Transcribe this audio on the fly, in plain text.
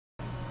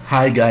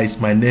Hi guys,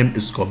 my name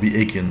is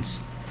Kobi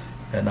Akins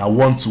and I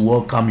want to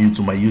welcome you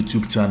to my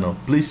YouTube channel.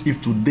 Please,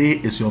 if today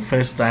is your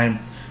first time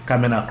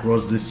coming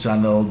across this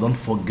channel, don't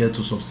forget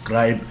to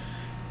subscribe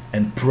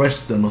and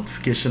press the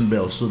notification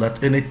bell so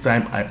that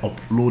anytime I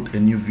upload a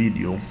new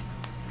video,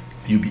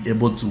 you'll be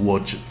able to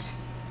watch it.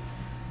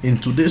 In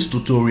today's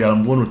tutorial,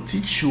 I'm going to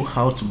teach you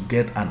how to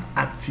get an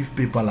active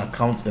PayPal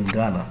account in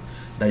Ghana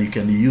that you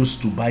can use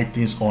to buy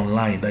things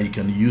online, that you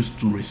can use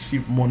to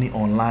receive money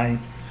online,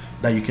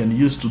 that you can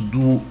use to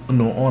do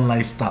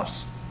online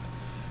stuffs.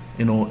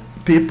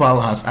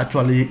 PayPal has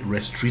actually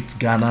restricted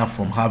Ghana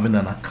from having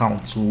an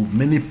account, so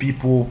many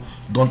people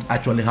don't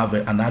actually have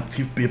an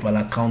active PayPal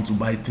account to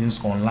buy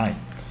things online.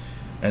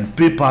 And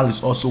PayPal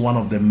is also one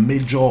of the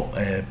major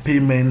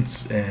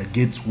payments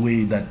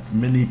gateway that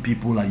many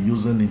people are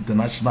using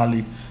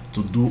internationally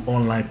to do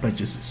online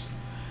purchases.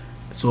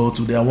 So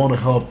today I want to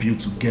help you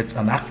to get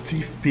an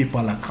active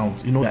PayPal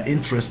account. If you're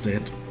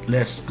interested,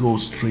 let's go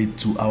straight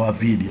to our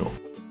video.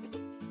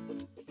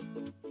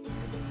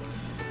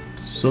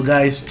 So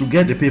guys, to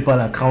get a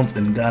PayPal account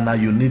in Ghana,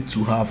 you need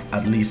to have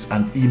at least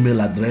an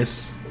email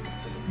address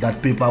that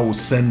PayPal will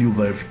send you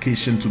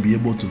verification to be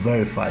able to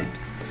verify it.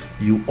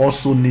 You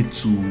also need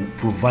to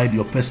provide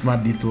your personal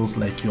details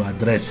like your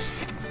address.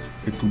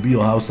 It could be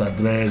your house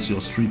address, your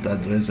street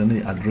address,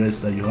 any address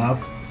that you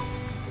have.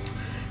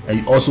 And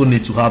you also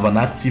need to have an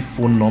active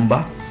phone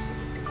number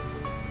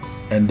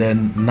and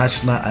then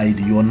national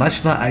ID. Your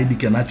national ID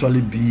can actually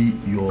be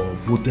your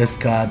voter's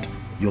card,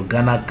 your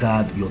Ghana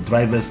card, your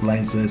driver's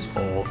license,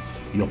 or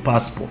your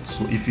passport.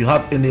 So if you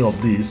have any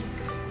of these,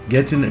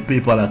 getting a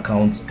PayPal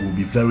account will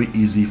be very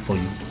easy for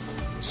you.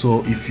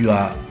 So if you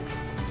are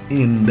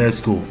in, let's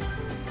go.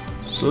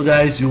 So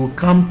guys, you will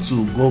come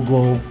to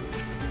Google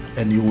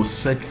and you will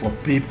search for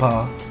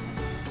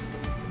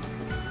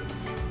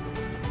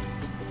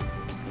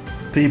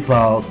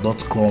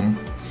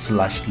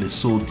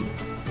paypal.com/Lesotho.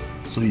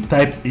 So you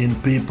type in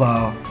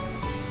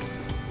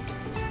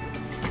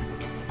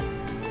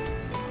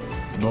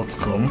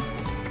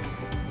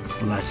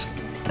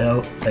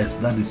paypal.com/LS,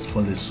 that is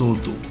for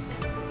Lesotho.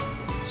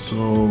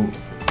 So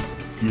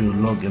you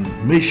log in,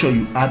 make sure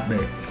you add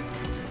the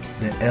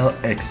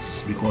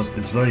LX because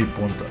it's very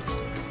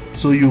important.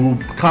 So you will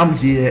come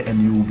here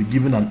and you will be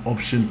given an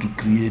option to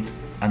create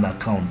an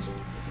account.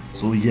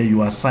 So here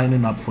you are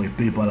signing up for a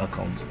PayPal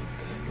account.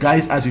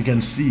 Guys, as you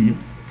can see,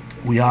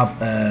 we have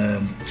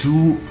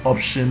two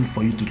options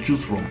for you to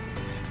choose from.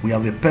 We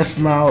have a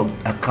personal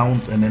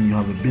account and then you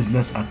have a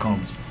business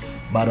account,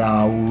 but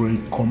I will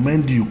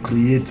recommend you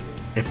create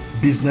a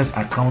business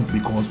account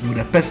because with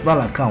a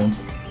personal account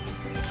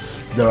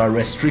there are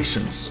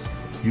restrictions.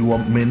 You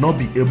may not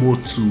be able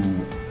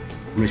to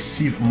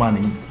receive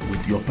money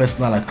with your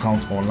personal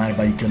account online,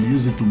 but you can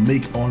use it to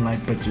make online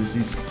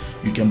purchases.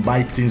 You can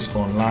buy things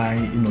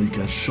online, you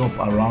can shop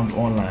around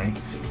online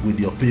with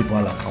your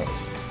PayPal account.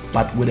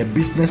 But with a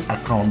business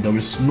account, there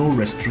is no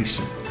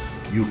restriction.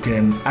 You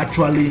can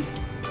actually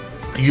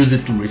use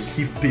it to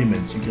receive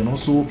payments. You can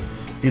also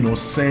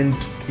send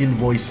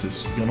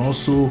invoices. You can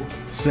also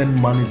send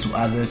money to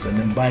others and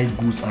then buy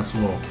goods as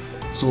well.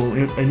 So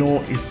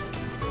it's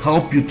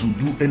help you to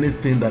do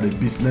anything that a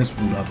business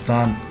would have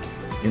done,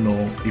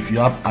 if you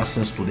have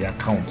access to the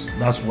account.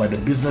 That's why the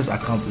business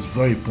account is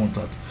very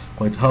important,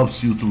 because it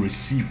helps you to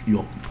receive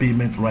your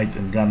payment right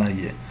in Ghana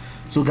here.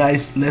 So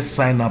guys, let's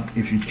sign up.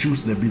 If you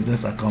choose the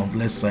business account,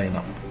 let's sign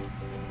up.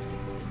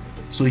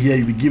 So here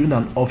you'll be given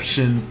an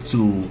option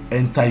to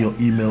enter your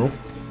email.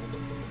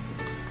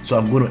 So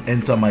I'm going to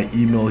enter my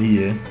email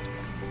here.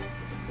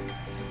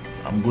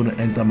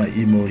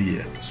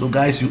 So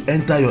guys, you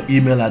enter your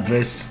email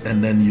address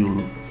and then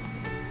you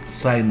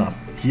sign up.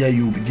 Here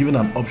you'll be given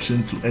an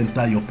option to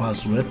enter your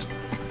password.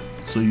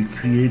 So you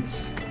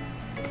create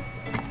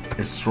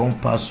a strong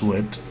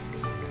password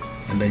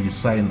and then you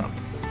sign up.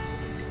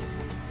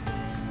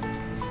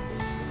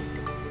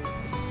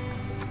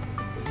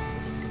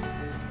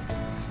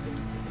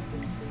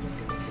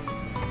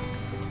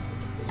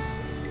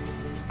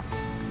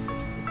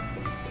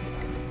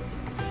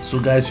 So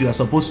guys, you are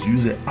supposed to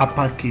use the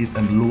uppercase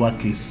and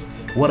lowercase.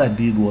 What I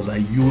did was I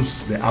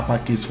used the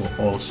uppercase for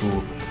all,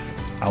 so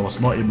I was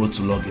not able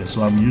to log in.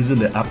 So I'm using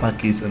the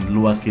uppercase and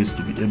lowercase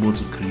to be able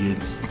to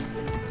create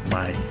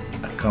my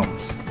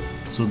accounts.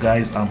 So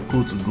guys, I'm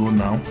cool to go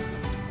now.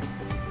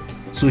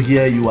 So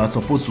here you are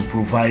supposed to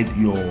provide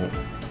your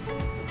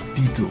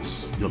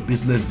details, your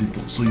business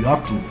details. So you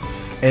have to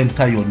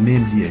enter your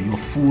name here. Your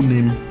full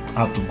name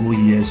have to go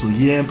here. So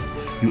here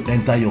you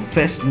enter your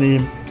first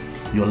name,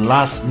 your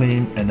last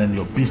name, and then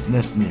your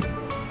business name,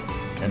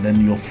 and then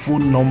your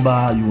phone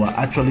number. You are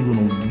actually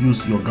going to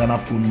use your Ghana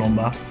phone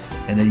number,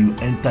 and then you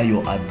enter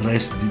your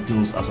address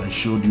details as I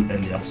showed you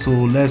earlier. So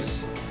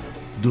let's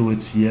do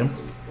it here.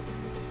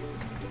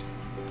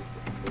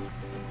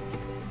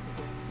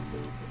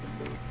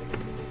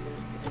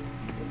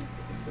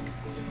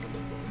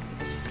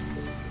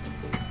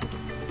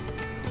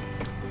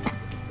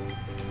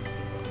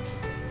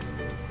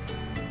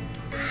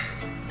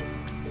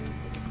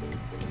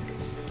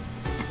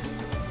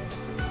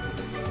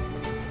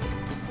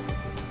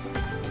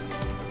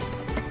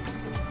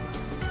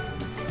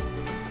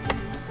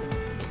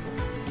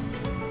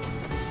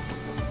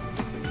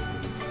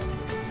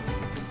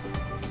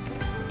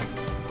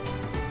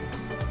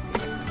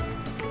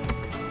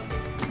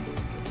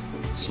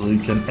 So you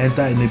can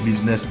enter any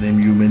business name.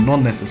 You may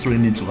not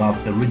necessarily need to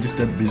have a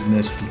registered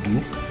business to do.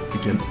 You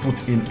can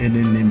put in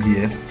any name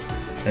here,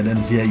 and then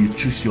here you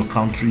choose your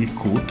country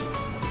code.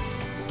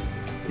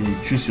 Here you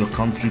choose your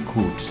country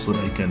code so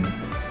that you can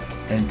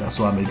enter.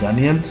 So I'm a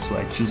Ghanaian, so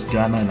I choose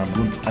Ghana, and I'm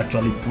going to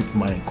actually put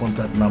my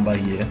contact number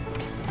here.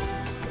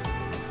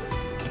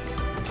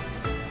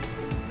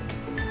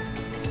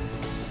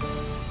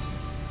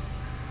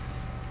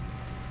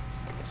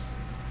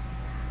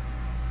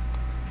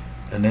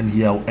 And then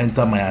here I'll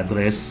enter my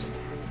address.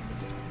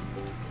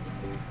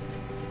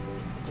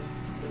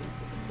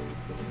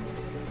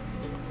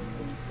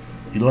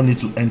 You don't need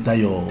to enter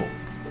your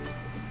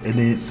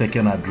any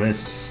second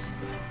address.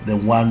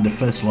 The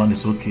first one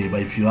is okay,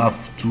 but if you have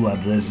two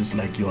addresses,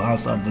 like your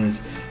house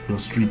address, your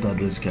street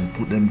address, you can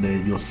put them there.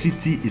 Your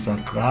city is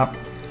Accra,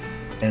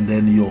 and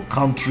then your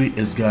country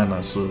is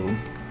Ghana, so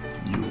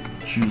you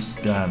choose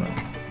Ghana,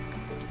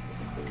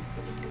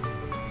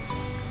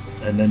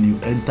 and then you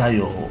enter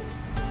your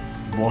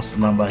boss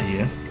number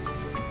here.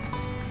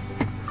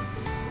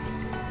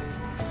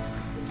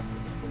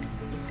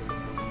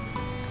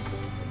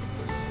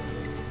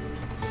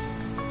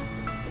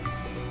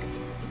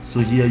 So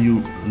here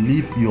you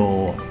leave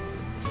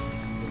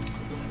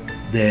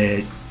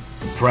the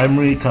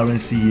primary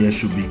currency here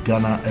should be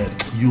Ghana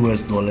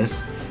US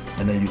dollars,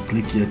 and then you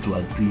click here to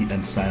agree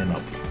and sign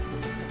up.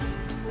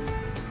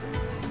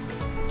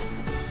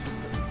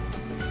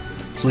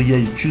 So here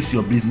you choose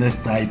your business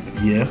type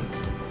here.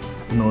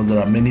 You know, there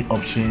are many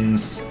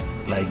options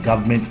like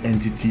government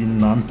entity,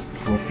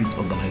 non-profit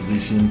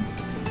organization,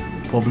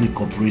 public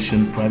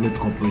corporation, private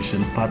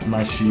corporation,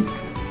 partnership,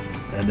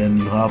 and then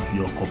you have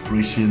your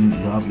corporation,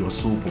 you have your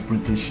sole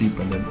proprietorship,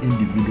 and then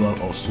individual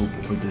or sole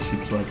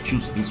proprietorship. So I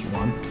choose this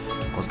one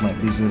because my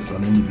business is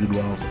an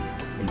individual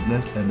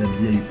business, and then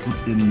here you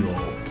put in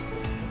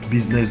your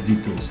business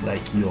details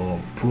like your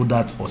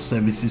product or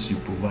services you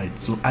provide.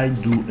 So I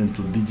do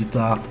into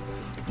digital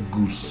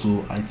goods,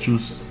 so I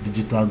choose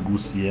digital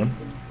goods here,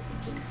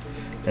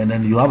 and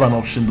then you have an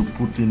option to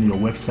put in your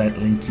website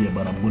link here,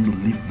 but I'm going to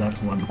leave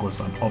that one because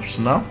it's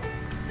optional.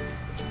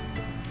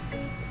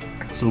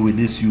 So with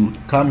this, you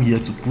come here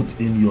to put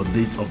in your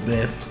date of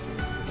birth.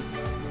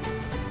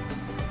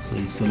 So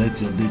you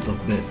select your date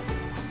of birth,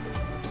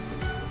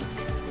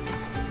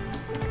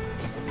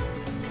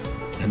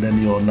 and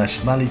then your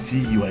nationality.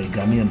 You are a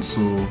Ghanaian,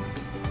 so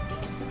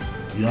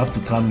you have to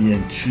come here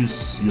and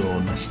choose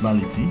your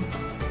nationality.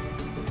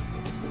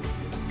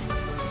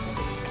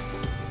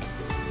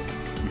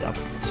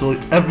 So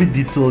every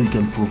detail you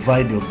can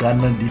provide your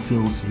Ghana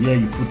details. Here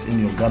you put in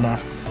your Ghana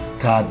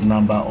card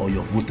number or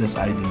your voter's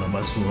ID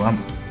number. So I'm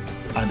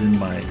adding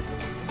my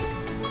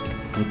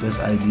voter's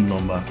ID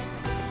number.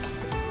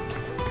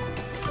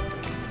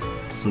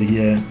 So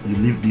here you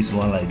leave this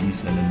one like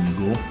this, and then you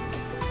go.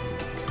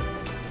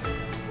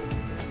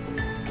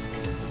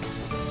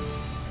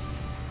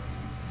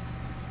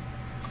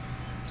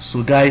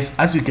 So guys,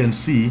 as you can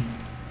see,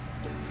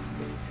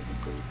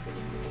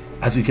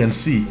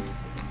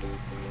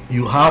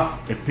 you have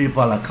a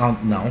PayPal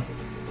account now.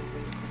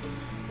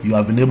 You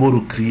have been able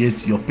to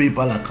create your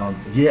PayPal account.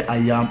 Here I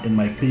am in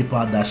my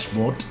PayPal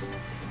dashboard,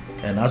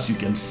 and as you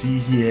can see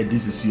here,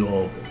 this is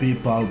your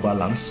PayPal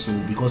balance. So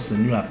because it's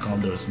a new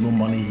account, there is no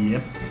money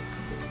here,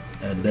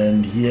 and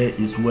then here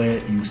is where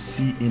you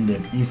see in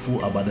the info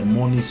about the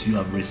monies you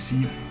have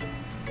received,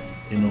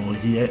 you know,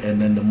 here,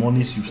 and then the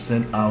monies you've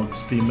sent out,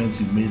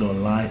 payments you made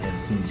online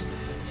and things.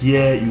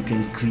 Here you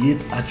can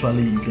create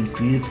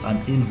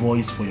an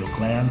invoice for your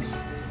clients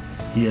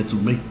here to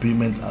make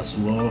payment as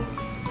well.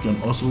 You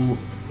can also,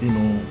 you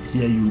know,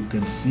 here you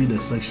can see the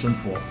section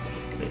for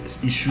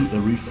issue a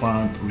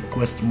refund,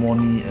 request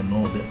money, and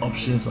all the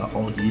options are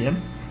all here.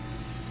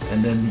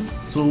 And then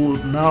so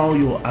now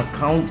your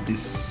account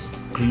is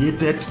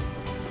created.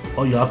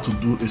 All you have to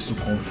do is to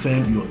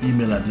confirm your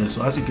email address.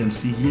 So as you can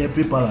see here,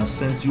 PayPal has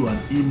sent you an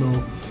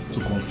email to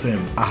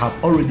confirm. I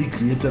have already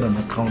created an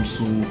account,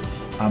 so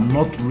I'm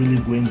not really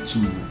going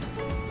to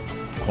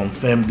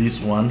confirm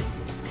this one.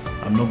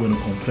 I'm not going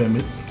to confirm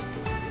it.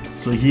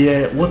 So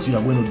here what you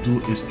are going to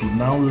do is to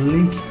now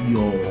link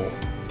your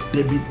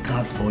debit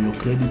card or your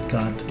credit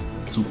card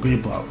to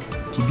PayPal.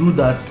 To do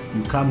that,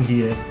 you come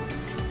here.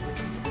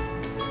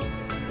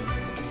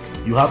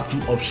 You have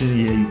two options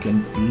here. You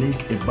can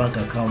link a bank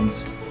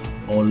account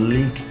or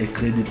link a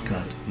credit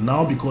card.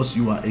 Now because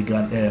you are in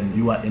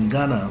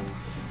Ghana,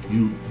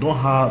 you don't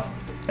have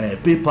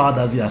PayPal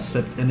doesn't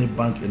accept any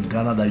bank in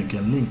Ghana that you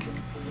can link.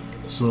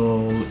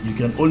 So you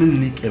can only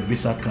link a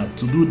Visa card.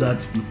 To do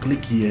that, you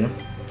click here,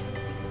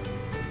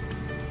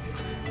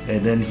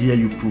 and then here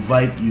you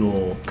provide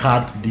your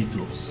card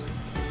details.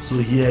 So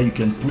here you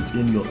can put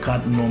in your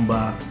card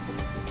number.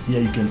 Here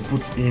you can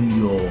put in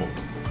your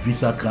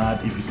Visa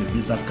card, if it's a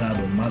Visa card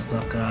or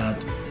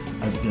MasterCard.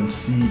 As you can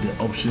see, the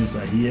options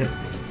are here,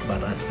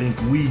 but I think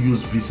we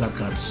use Visa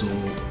card, so,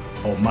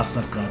 or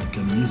MasterCard. You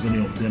can use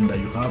any of them that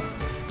you have,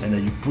 and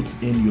then you put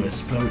in your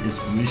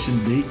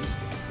expiration date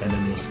and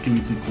then your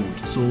security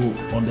code. So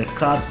on the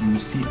card you will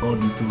see all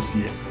details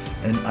here.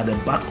 and at the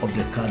back of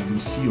the card you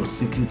see your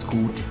secret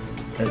code,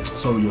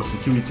 your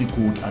security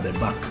code at the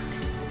back.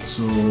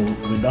 So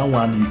with that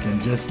one you can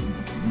just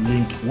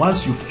link.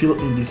 Once you fill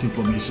in this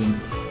information,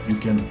 you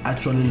can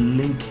actually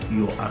link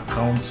your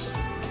account,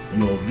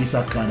 your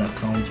Visa card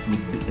account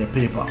with the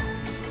PayPal,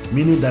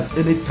 meaning that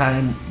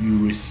anytime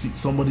you receive,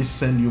 somebody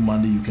send you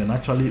money, you can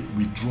actually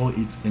withdraw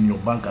it in your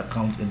bank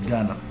account in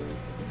Ghana.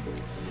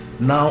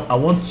 Now I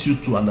want you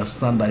to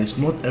understand that it's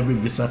not every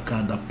Visa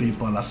card that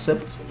PayPal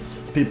accepts.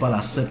 PayPal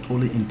accepts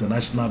only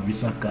international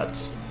Visa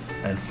cards,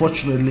 and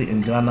fortunately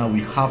in Ghana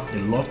we have a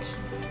lot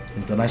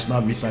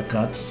international Visa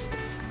cards,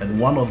 and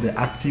one of the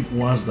active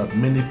ones that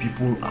many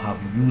people have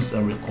used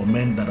and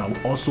recommend, that I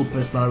will also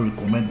personally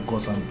recommend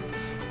because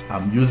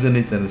I'm using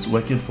it and it's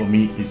working for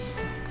me, is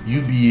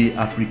UBA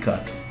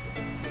AfriCard.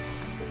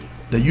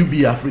 The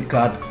UBA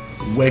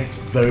AfriCard worked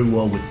very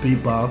well with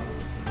PayPal,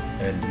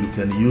 and you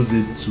can use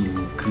it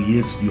to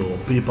create your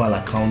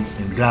PayPal account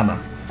in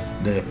Ghana.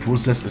 The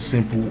process is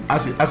simple.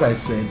 As I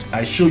said,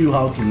 I show you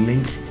how to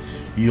link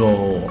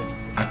your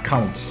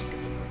accounts,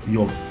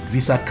 your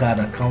Visa card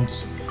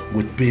accounts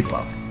with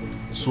PayPal.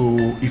 So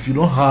if you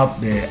don't have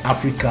the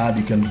AfriCard,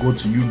 you can go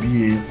to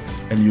UBA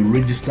and you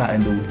register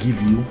and they will give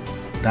you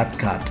that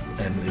card,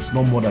 and it's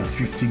no more than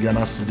 50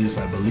 Ghana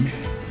cedis, I believe.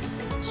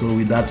 So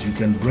with that you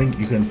can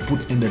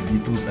put in the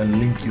details and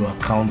link your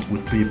account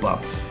with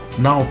PayPal.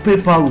 Now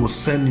PayPal will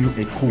send you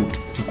a code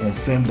to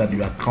confirm that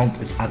your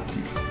account is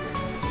active,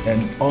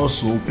 and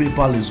also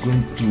PayPal is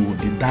going to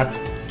deduct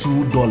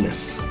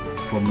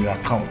 $2 from your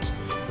account,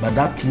 but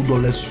that $2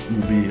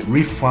 will be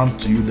refunded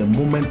to you the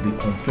moment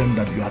they confirm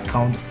that your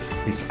account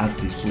is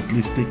active. So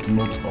please take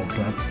note of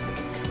that.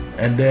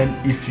 And then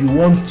if you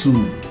want to,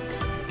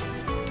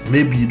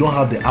 maybe you don't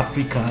have the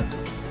AfriCard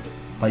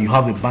but you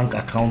have a bank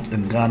account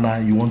in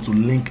Ghana, you want to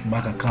link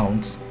bank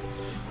accounts,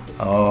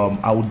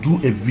 I will do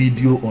a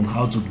video on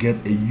how to get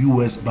a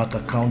US bank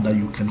account that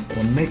you can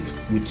connect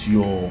with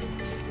your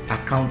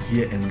account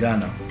here in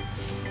Ghana.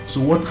 So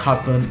what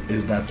happened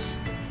is that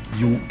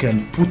you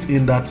can put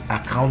in that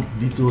account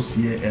details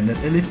here, and then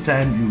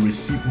anytime you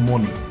receive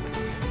money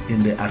in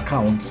the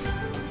account,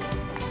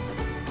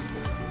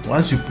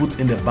 once you put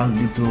in the bank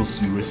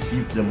details, you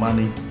receive the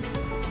money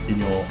in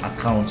your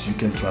account, you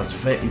can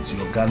transfer it to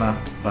your Ghana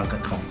bank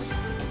accounts.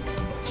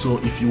 So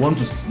if you want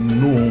to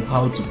know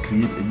how to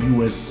create a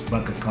US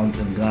bank account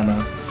in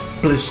Ghana,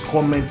 please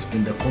comment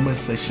in the comment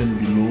section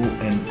below,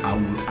 and I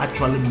will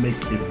actually make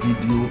a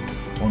video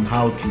on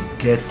how to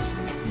get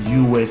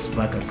US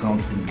bank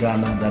account in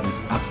Ghana that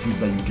is active,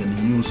 that you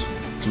can use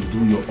to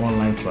do your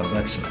online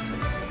transaction.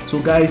 So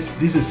guys,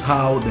 this is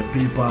how the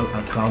PayPal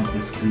account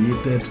is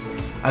created.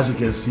 As you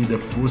can see, the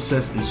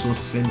process is so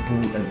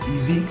simple and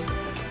easy.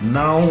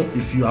 Now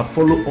if you have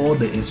followed all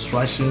the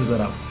instructions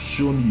that I've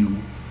shown you,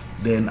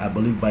 then I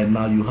believe by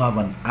now you have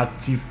an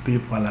active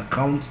PayPal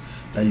account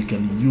that you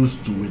can use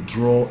to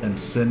withdraw and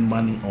send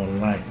money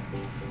online.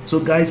 So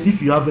guys,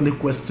 if you have any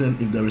question,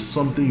 if there is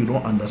something you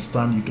don't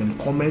understand, you can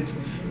comment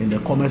in the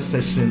comment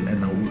section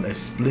and I will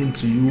explain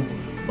to you,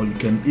 or you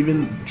can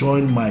even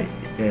join my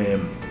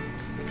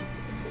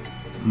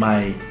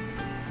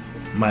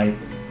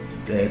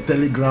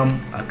Telegram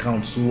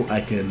account, so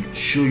I can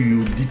show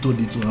you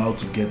detail how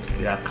to get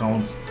the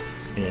account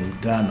in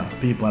Ghana,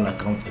 PayPal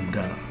account in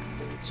Ghana.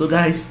 So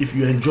guys, if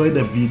you enjoyed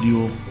the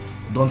video,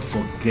 don't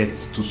forget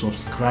to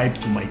subscribe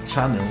to my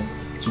channel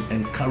to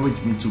encourage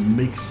me to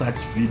make such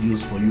videos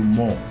for you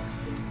more.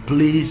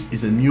 Please,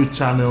 it's a new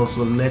channel,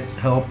 so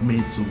help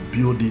me to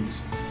build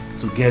it.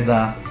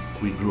 Together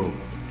we grow.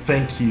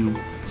 Thank you.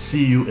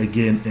 See you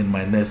again in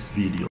my next video.